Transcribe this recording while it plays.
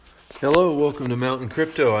Hello, welcome to Mountain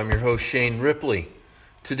Crypto. I'm your host, Shane Ripley.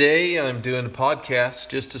 Today I'm doing a podcast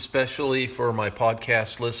just especially for my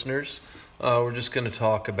podcast listeners. We're just going to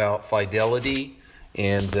talk about Fidelity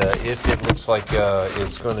and if it looks like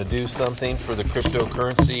it's going to do something for the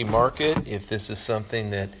cryptocurrency market, if this is something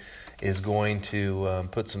that is going to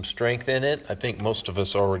put some strength in it. I think most of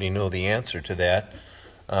us already know the answer to that.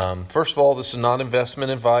 First of all, this is not investment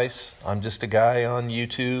advice. I'm just a guy on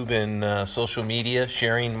YouTube and social media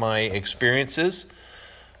sharing my experiences.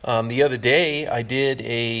 The other day, I did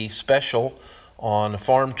a special on a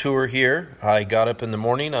farm tour here. I got up in the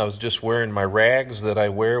morning. I was just wearing my rags that I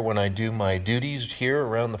wear when I do my duties here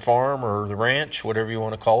around the farm or the ranch, whatever you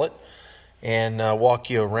want to call it, and walk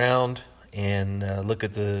you around and look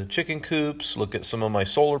at the chicken coops, look at some of my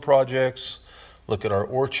solar projects, look at our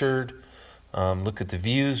orchard. Look at the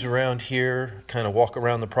views around here, kind of walk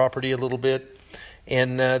around the property a little bit.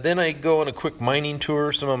 And then I go on a quick mining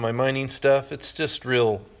tour, some of my mining stuff. It's just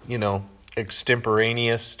real,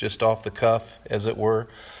 extemporaneous, just off the cuff, as it were.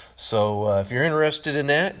 So if you're interested in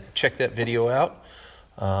that, check that video out.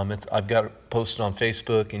 I've got it posted on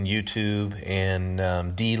Facebook and YouTube and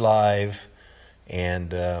DLive,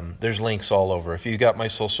 and there's links all over. If you got my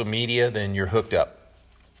social media, then you're hooked up.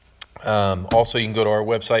 Also, you can go to our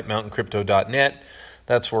website, mountaincrypto.net.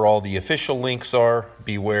 That's where all the official links are.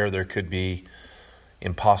 Beware, there could be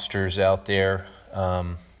imposters out there.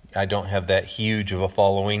 I don't have that huge of a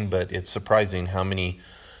following, but it's surprising how many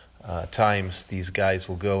times these guys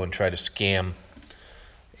will go and try to scam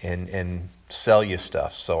and sell you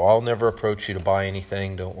stuff. So I'll never approach you to buy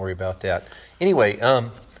anything. Don't worry about that. Anyway,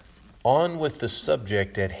 on with the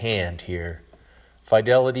subject at hand here.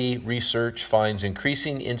 Fidelity Research finds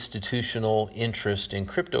increasing institutional interest in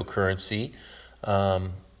cryptocurrency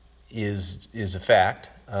is a fact.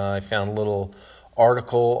 I found a little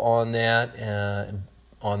article on that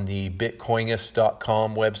on the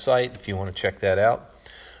bitcoinist.com website if you want to check that out.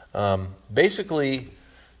 Basically,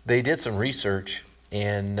 they did some research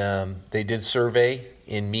and they did survey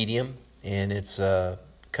in Medium, and it's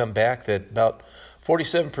come back that about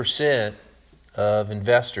 47% of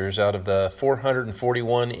investors out of the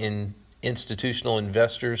 441 institutional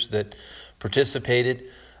investors that participated,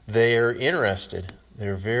 they're interested.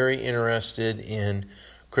 They're very interested in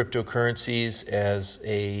cryptocurrencies as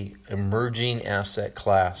a emerging asset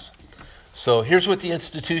class. So here's what the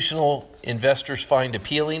institutional investors find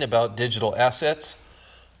appealing about digital assets.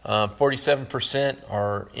 47%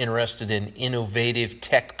 are interested in innovative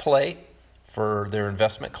tech play for their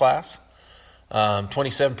investment class.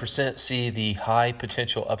 27% see the high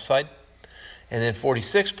potential upside, and then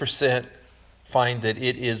 46% find that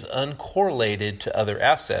it is uncorrelated to other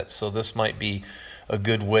assets. So this might be a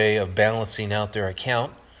good way of balancing out their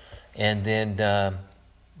account. And then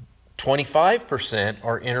 25%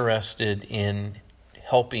 are interested in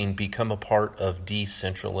helping become a part of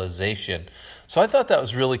decentralization. So I thought that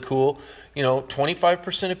was really cool.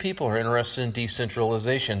 25% of people are interested in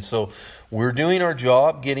decentralization. So we're doing our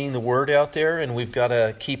job getting the word out there, and we've got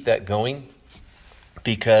to keep that going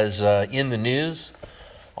because in the news,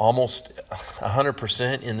 almost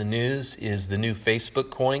 100% in the news is the new Facebook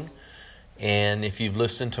coin. And if you've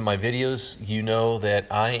listened to my videos, you know that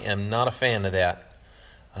I am not a fan of that.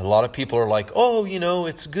 A lot of people are like,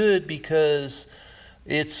 it's good because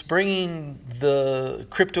it's bringing the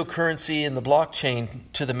cryptocurrency and the blockchain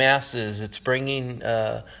to the masses. It's bringing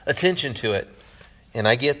attention to it. And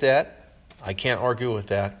I get that. I can't argue with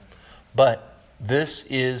that. But this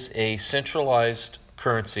is a centralized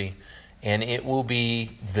currency, and it will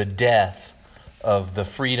be the death of the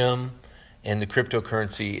freedom and the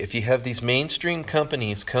cryptocurrency. If you have these mainstream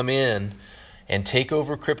companies come in and take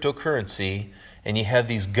over cryptocurrency, and you have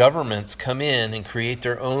these governments come in and create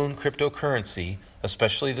their own cryptocurrency,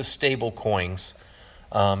 especially the stable coins,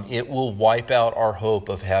 it will wipe out our hope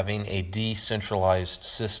of having a decentralized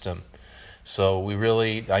system. So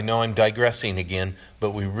I know I'm digressing again, but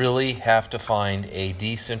we really have to find a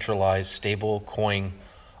decentralized stable coin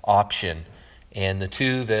option. And the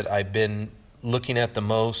two that I've been looking at the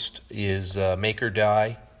most is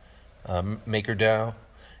MakerDAO,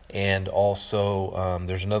 and also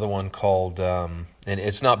there's another one called, and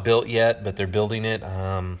it's not built yet, but they're building it,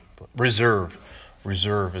 Reserve.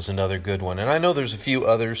 Reserve is another good one. And I know there's a few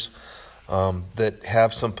others that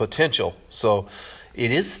have some potential. So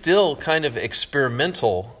it is still kind of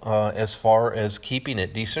experimental as far as keeping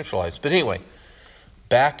it decentralized. But anyway,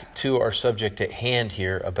 back to our subject at hand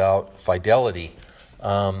here about Fidelity.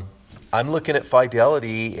 I'm looking at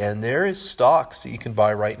Fidelity, and there is stocks that you can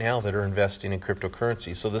buy right now that are investing in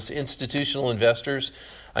cryptocurrency. So this institutional investors,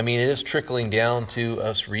 it is trickling down to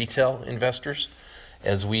us retail investors.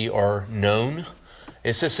 as we are known.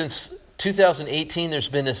 It says since 2018, there's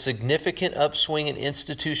been a significant upswing in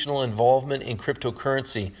institutional involvement in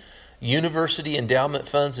cryptocurrency. University endowment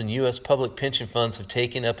funds and U.S. public pension funds have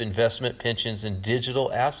taken up investment pensions in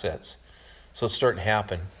digital assets. So it's starting to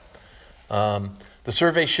happen. The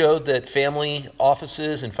survey showed that family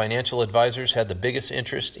offices and financial advisors had the biggest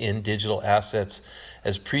interest in digital assets.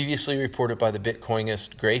 As previously reported by the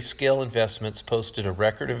Bitcoinist, Grayscale Investments posted a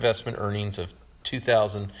record investment earnings of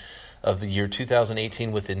the year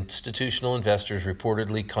 2018, with institutional investors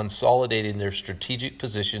reportedly consolidating their strategic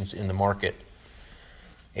positions in the market.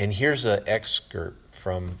 And here's an excerpt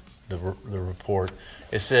from the report.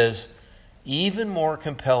 It says, even more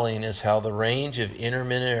compelling is how the range of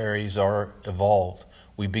intermediaries are evolved.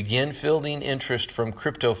 We begin fielding interest from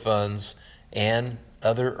crypto funds and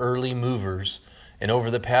other early movers, and over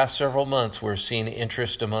the past several months, we're seeing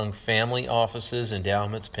interest among family offices,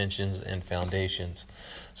 endowments, pensions, and foundations.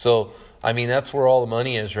 So, I mean, that's where all the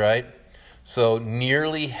money is, right? So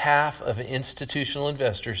nearly half of institutional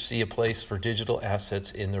investors see a place for digital assets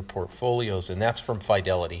in their portfolios, and that's from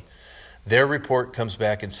Fidelity. Their report comes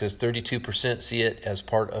back and says 32% see it as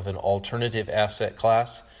part of an alternative asset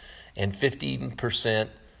class, and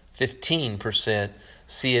 15%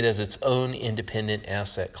 see it as its own independent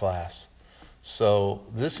asset class. So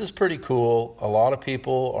this is pretty cool. A lot of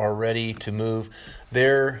people are ready to move.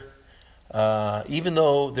 Even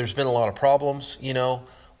though there's been a lot of problems,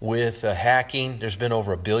 with hacking, there's been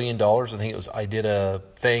over $1 billion. I did a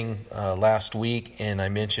thing last week, and I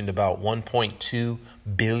mentioned about $1.2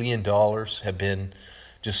 billion have been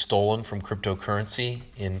just stolen from cryptocurrency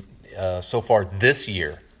in so far this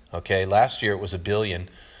year. Okay, last year it was $1 billion,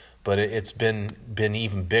 but it's been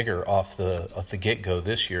even bigger off the get-go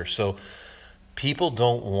this year. So people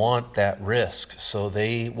don't want that risk, so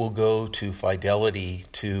they will go to Fidelity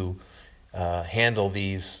to handle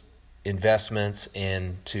these investments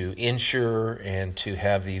and to insure and to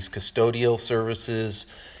have these custodial services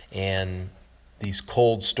and these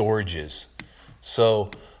cold storages. So,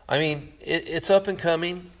 I mean, it's up and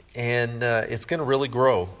coming, and it's going to really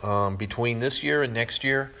grow between this year and next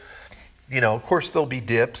year. Of course, there'll be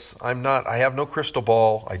dips. I have no crystal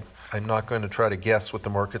ball. I'm not going to try to guess what the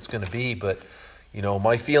market's going to be, but,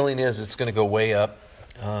 my feeling is it's going to go way up.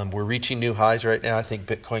 We're reaching new highs right now. I think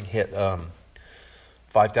Bitcoin hit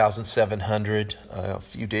 5,700 a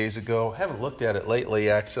few days ago. I haven't looked at it lately,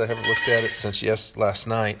 actually. I haven't looked at it since last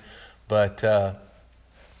night. But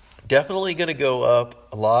definitely going to go up.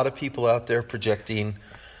 A lot of people out there projecting,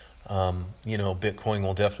 Bitcoin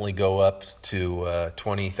will definitely go up to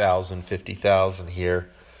 20,000, 50,000 here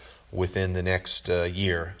within the next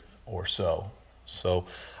year or so. So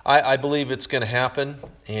I believe it's going to happen,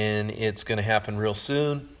 and it's going to happen real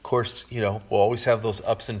soon. Of course, we'll always have those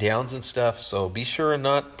ups and downs and stuff, so be sure and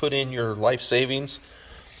not put in your life savings.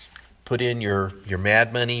 Put in your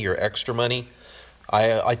mad money, your extra money.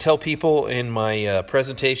 I tell people in my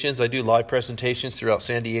presentations, I do live presentations throughout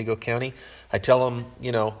San Diego County. I tell them,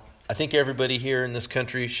 I think everybody here in this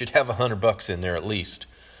country should have $100 in there at least,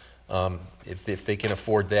 if they can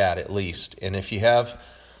afford that at least. And if you have,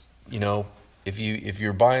 if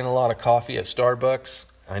you're buying a lot of coffee at Starbucks,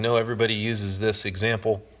 I know everybody uses this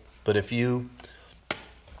example, but if you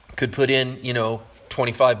could put in,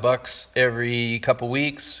 $25 every couple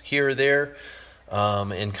weeks here or there,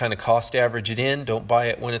 and kind of cost average it in. Don't buy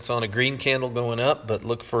it when it's on a green candle going up, but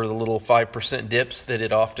look for the little 5% dips that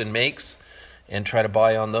it often makes and try to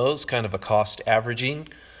buy on those, kind of a cost averaging.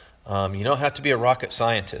 You don't have to be a rocket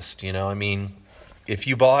scientist, if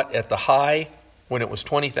you bought at the high when it was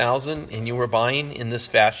 20,000 and you were buying in this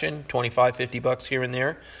fashion, $25, $50 here and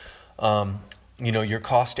there, your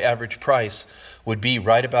cost average price would be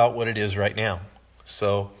right about what it is right now.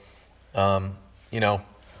 So,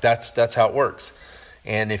 that's how it works.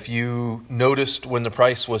 And if you noticed when the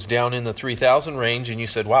price was down in the 3,000 range and you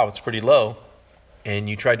said, wow, it's pretty low, and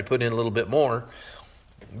you tried to put in a little bit more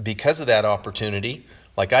because of that opportunity,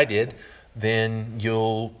 like I did, then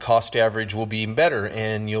your cost average will be even better,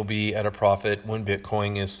 and you'll be at a profit when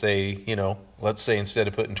Bitcoin is, say, let's say instead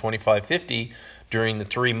of putting 25.50 during the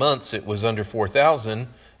 3 months, it was under 4,000.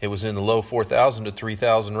 It was in the low 4,000 to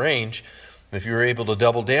 3,000 range. If you were able to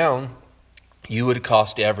double down, you would have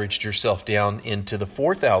cost averaged yourself down into the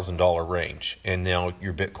 $4,000 range, and now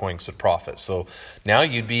your Bitcoin's a profit. So now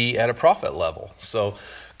you'd be at a profit level. So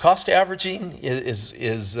cost averaging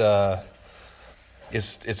is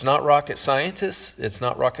it's not rocket science. It's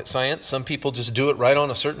not rocket science. Some people just do it right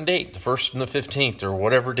on a certain date, the 1st and the 15th, or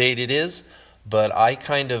whatever date it is. But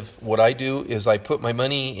what I do is I put my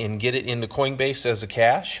money and get it into Coinbase as a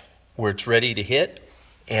cash where it's ready to hit.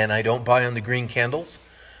 and I don't buy on the green candles.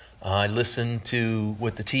 I listen to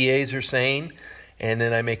what the TAs are saying, and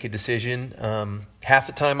then I make a decision. Half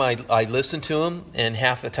the time I listen to them, and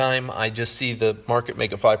half the time I just see the market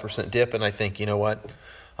make a 5% dip, and I think, you know what,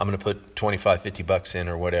 I'm going to put $25-$50 in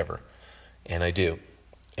or whatever, and I do.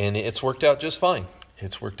 And it's worked out just fine.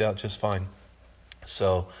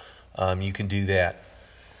 So you can do that.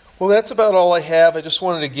 Well, that's about all I have. I just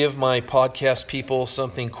wanted to give my podcast people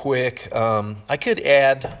something quick. I could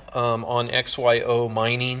add on XYO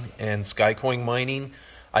mining and Skycoin mining.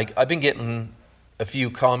 I've been getting a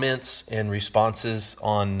few comments and responses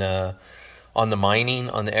on the mining,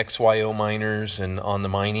 on the XYO miners and on the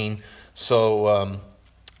mining. So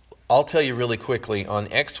I'll tell you really quickly. On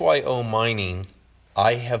XYO mining,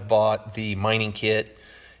 I have bought the mining kit.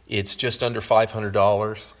 It's just under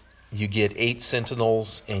 $500. You get 8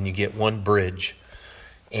 Sentinels and you get 1 bridge.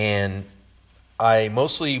 And I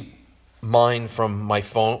mostly mine from my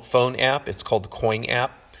phone app. It's called the Coin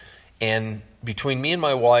app. And between me and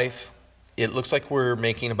my wife, it looks like we're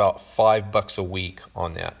making about $5 a week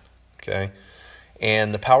on that. Okay.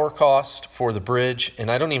 And the power cost for the bridge, and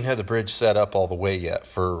I don't even have the bridge set up all the way yet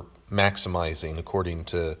for maximizing according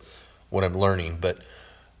to what I'm learning, but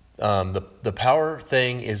the power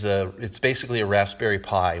thing it's basically a Raspberry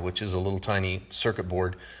Pi, which is a little tiny circuit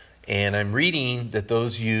board, and I'm reading that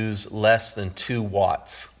those use less than 2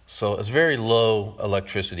 watts. So it's very low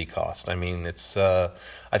electricity cost. I mean, it's I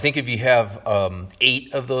think if you have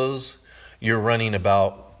 8 of those, you're running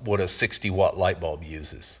about what a 60-watt light bulb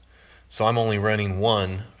uses. So I'm only running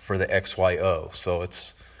 1 for the XYO, so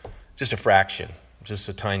it's just a fraction, just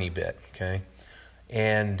a tiny bit, okay?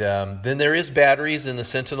 And then there is batteries in the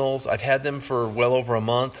Sentinels. I've had them for well over a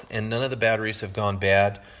month, and none of the batteries have gone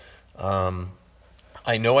bad.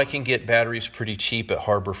 I know I can get batteries pretty cheap at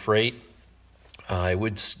Harbor Freight.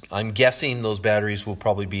 I'm guessing those batteries will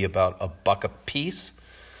probably be about $1 a piece.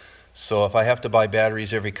 So if I have to buy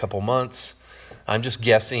batteries every couple months, I'm just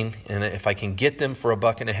guessing, and if I can get them for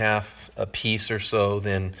 $1.50 a piece or so,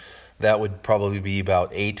 then that would probably be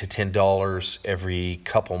about $8 to $10 every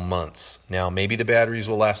couple months. Now, maybe the batteries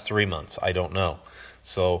will last 3 months. I don't know.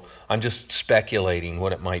 So I'm just speculating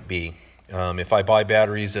what it might be. If I buy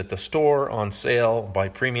batteries at the store on sale, buy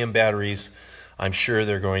premium batteries, I'm sure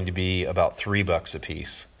they're going to be about $3 a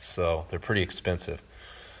piece. So they're pretty expensive.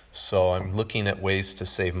 So I'm looking at ways to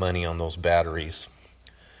save money on those batteries.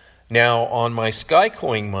 Now, on my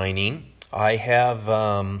Skycoin mining, I have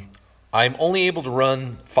I'm only able to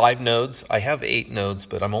run 5 nodes. I have 8 nodes,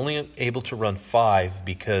 but I'm only able to run 5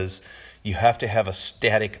 because you have to have a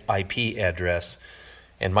static IP address.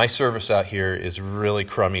 And my service out here is really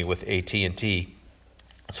crummy with AT&T.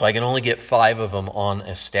 So I can only get 5 of them on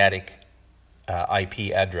a static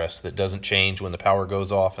IP address that doesn't change when the power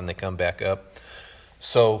goes off and they come back up.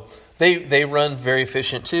 So they run very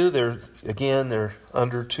efficient too. They're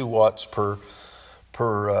under 2 watts per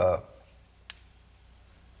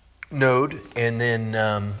node, and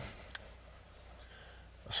then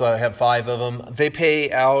so I have 5 of them. They pay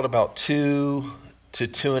out about 2 to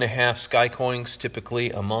 2.5 Skycoins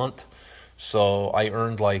typically a month. So I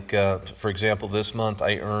earned for example, this month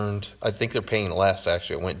I think they're paying less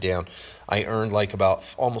actually, it went down. I earned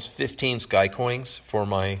about almost 15 Skycoins for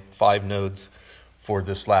my 5 nodes for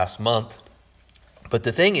this last month. But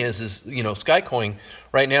the thing is Skycoin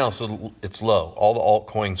right now, so it's low. All the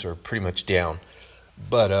altcoins are pretty much down.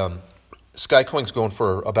 But Skycoin's going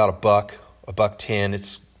for about $1,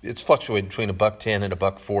 $1.10. It's fluctuated between $1.10 and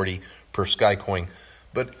 $1.40 per Skycoin.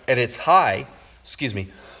 But at its high,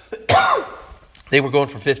 they were going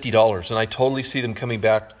for $50, and I totally see them coming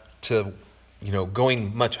back to,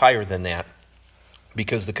 going much higher than that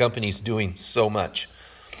because the company's doing so much.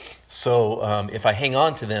 So if I hang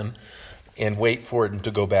on to them and wait for it to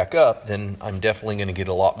go back up, then I'm definitely going to get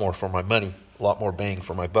a lot more for my money, a lot more bang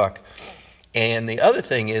for my buck. And the other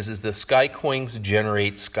thing is the Skycoins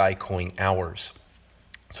generate Skycoin hours.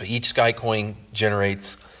 So each Skycoin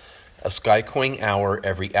generates a Skycoin hour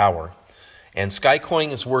every hour. And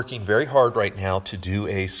Skycoin is working very hard right now to do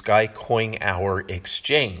a Skycoin hour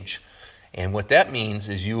exchange. And what that means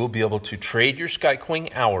is you will be able to trade your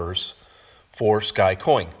Skycoin hours for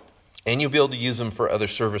Skycoin. And you'll be able to use them for other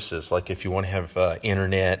services, like if you want to have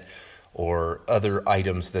internet or other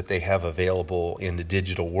items that they have available in the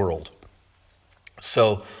digital world.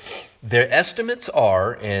 So their estimates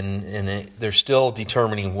are, and they're still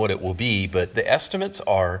determining what it will be, but the estimates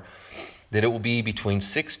are that it will be between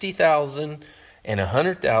 60,000 and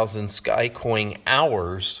 100,000 Skycoin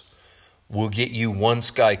hours will get you 1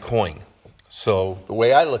 Skycoin. So the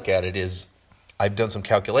way I look at it is I've done some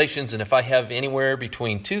calculations, and if I have anywhere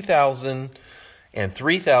between 2,000 and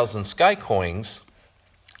 3,000 Sky Coins,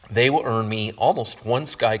 they will earn me almost 1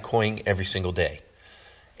 Sky Coin every single day.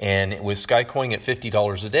 And with Sky Coin at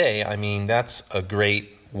 $50 a day, I mean, that's a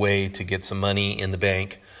great way to get some money in the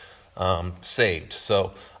bank saved.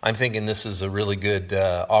 So I'm thinking this is a really good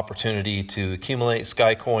opportunity to accumulate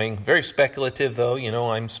Sky Coin. Very speculative, though. You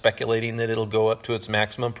know, I'm speculating that it'll go up to its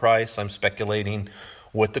maximum price. I'm speculating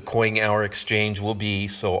what the coin hour exchange will be.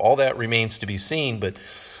 So all that remains to be seen. But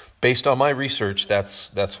based on my research,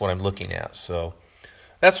 that's what I'm looking at. So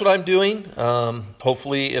that's what I'm doing.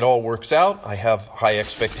 Hopefully it all works out. I have high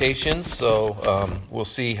expectations. So we'll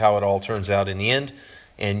see how it all turns out in the end.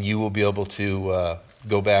 And you will be able to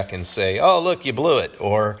go back and say, oh, look, you blew it.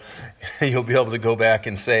 Or you'll be able to go back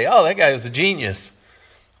and say, oh, that guy was a genius,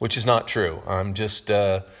 which is not true. I'm just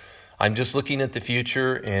looking at the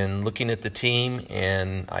future and looking at the team,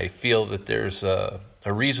 and I feel that there's a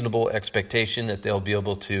reasonable expectation that they'll be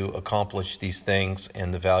able to accomplish these things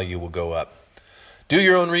and the value will go up. Do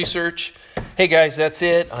your own research. Hey guys, that's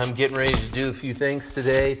it. I'm getting ready to do a few things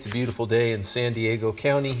today. It's a beautiful day in San Diego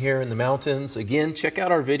County here in the mountains. Again, check out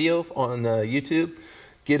our video on YouTube.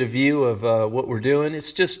 Get a view of what we're doing.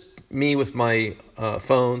 It's just me with my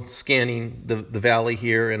phone scanning the valley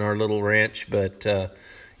here in our little ranch. But,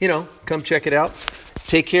 come check it out.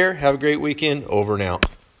 Take care. Have a great weekend. Over and out.